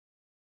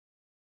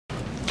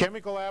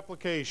Chemical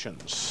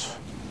applications.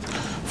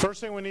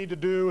 First thing we need to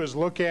do is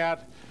look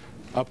at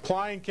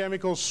applying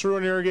chemicals through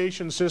an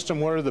irrigation system.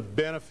 What are the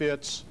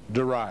benefits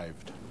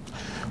derived?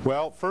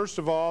 Well, first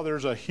of all,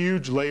 there's a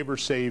huge labor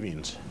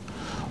savings.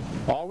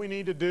 All we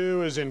need to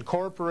do is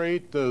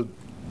incorporate the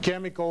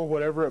chemical,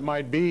 whatever it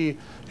might be,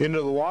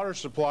 into the water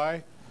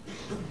supply,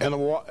 and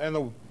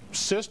the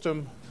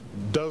system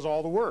does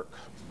all the work.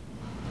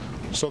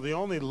 So the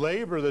only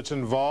labor that's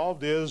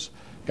involved is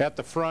at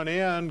the front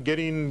end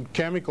getting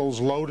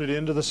chemicals loaded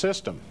into the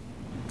system,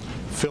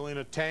 filling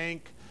a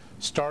tank,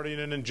 starting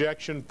an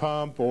injection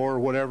pump, or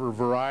whatever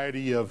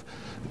variety of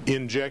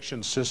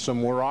injection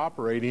system we're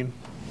operating,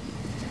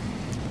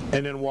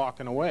 and then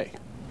walking away.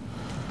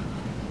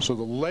 So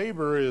the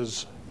labor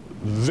is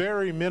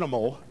very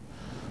minimal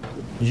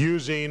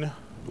using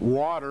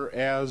water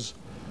as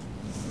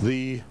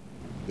the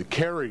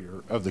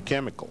carrier of the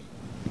chemical.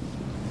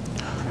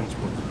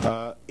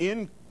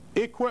 In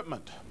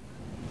equipment,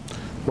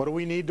 what do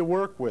we need to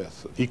work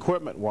with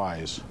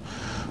equipment-wise?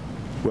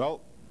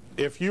 Well,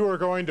 if you are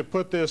going to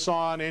put this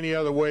on any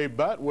other way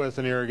but with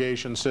an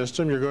irrigation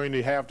system, you're going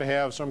to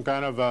have some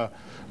kind of a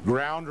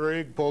ground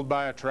rig pulled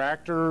by a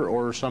tractor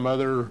or some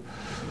other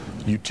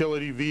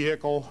utility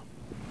vehicle.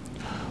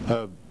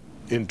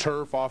 In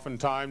turf,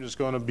 oftentimes it's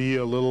going to be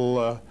a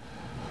little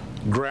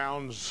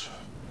grounds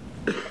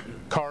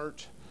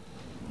cart.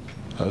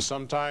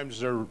 Sometimes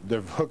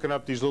they're hooking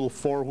up these little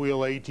four-wheel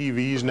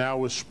ATVs now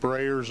with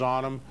sprayers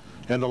on them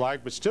and the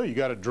like, but still you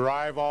got to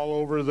drive all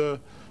over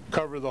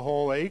cover the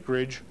whole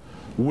acreage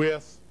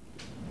with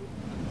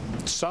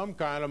some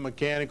kind of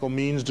mechanical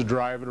means to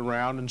drive it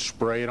around and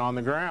spray it on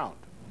the ground,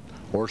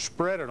 or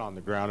spread it on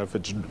the ground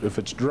if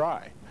it's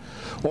dry.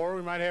 Or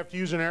we might have to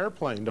use an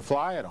airplane to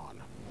fly it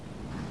on.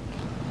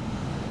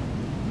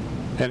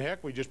 And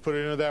heck, we just put it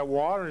into that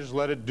water and just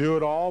let it do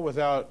it all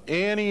without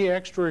any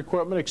extra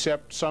equipment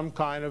except some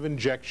kind of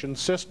injection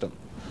system.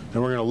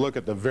 And we're going to look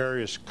at the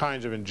various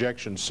kinds of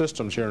injection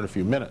systems here in a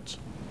few minutes.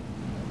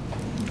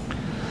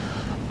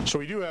 So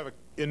we do have an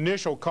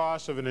initial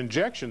cost of an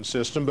injection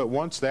system, but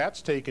once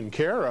that's taken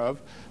care of,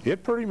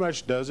 it pretty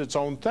much does its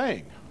own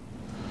thing.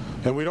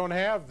 And we don't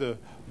have to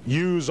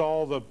use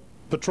all the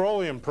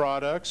petroleum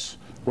products,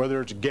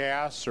 whether it's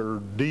gas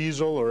or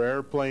diesel or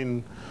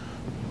airplane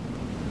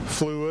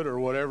fluid or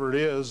whatever it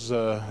is,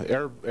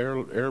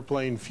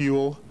 airplane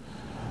fuel,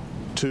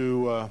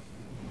 to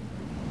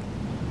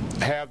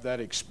have that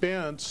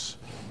expense,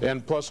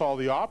 and plus all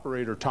the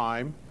operator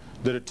time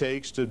that it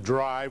takes to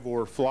drive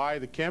or fly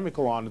the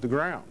chemical onto the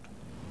ground.